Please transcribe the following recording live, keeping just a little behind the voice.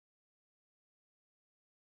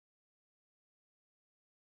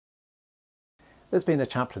There's been a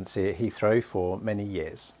chaplaincy at Heathrow for many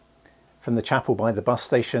years. From the chapel by the bus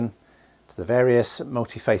station, to the various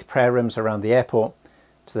multi-faith prayer rooms around the airport,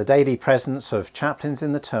 to the daily presence of chaplains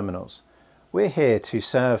in the terminals, we're here to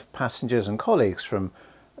serve passengers and colleagues from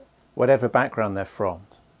whatever background they're from.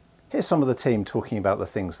 Here's some of the team talking about the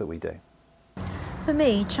things that we do. For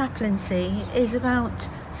me, chaplaincy is about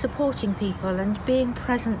supporting people and being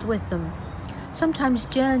present with them, sometimes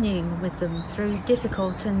journeying with them through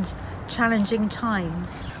difficult and challenging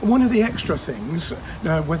times. One of the extra things,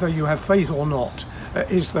 whether you have faith or not,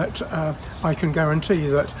 is that I can guarantee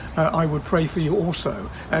that I would pray for you also.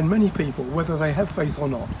 And many people, whether they have faith or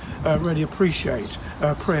not, really appreciate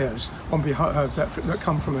prayers on behalf that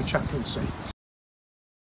come from a chaplaincy.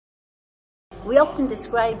 We often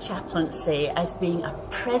describe chaplaincy as being a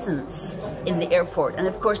presence in the airport, and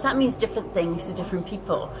of course that means different things to different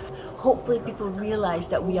people. Hopefully people realise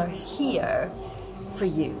that we are here for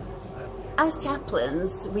you. As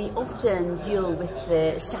chaplains, we often deal with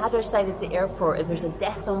the sadder side of the airport. If there's a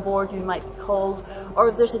death on board, we might be called, or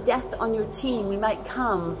if there's a death on your team, we might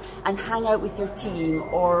come and hang out with your team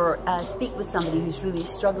or speak with somebody who's really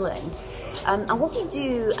struggling. And what we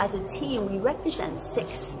do as a team, we represent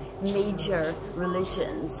 6 major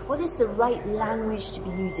religions. What is the right language to be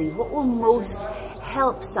using? What will most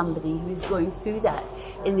help somebody who is going through that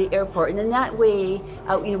in the airport? And in that way,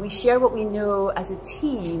 we share what we know as a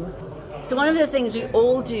team. So one of the things we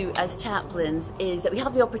all do as chaplains is that we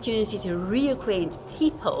have the opportunity to reacquaint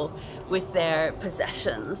people with their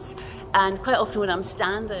possessions. And quite often when I'm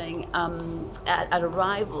standing at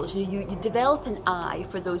arrivals, you develop an eye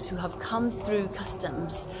for those who have come through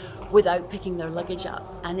customs without picking their luggage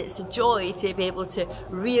up. And it's a joy to be able to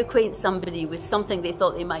reacquaint somebody with something they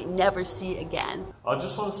thought they might never see again. I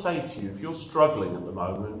just want to say to you, if you're struggling at the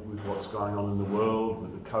moment with what's going on in the world,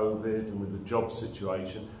 with the COVID and with the job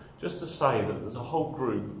situation, just to say that there's a whole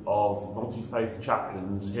group of multi-faith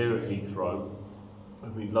chaplains here at Heathrow,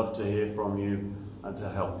 and we'd love to hear from you and to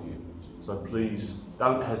help you. So please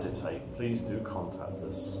don't hesitate, please do contact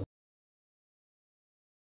us.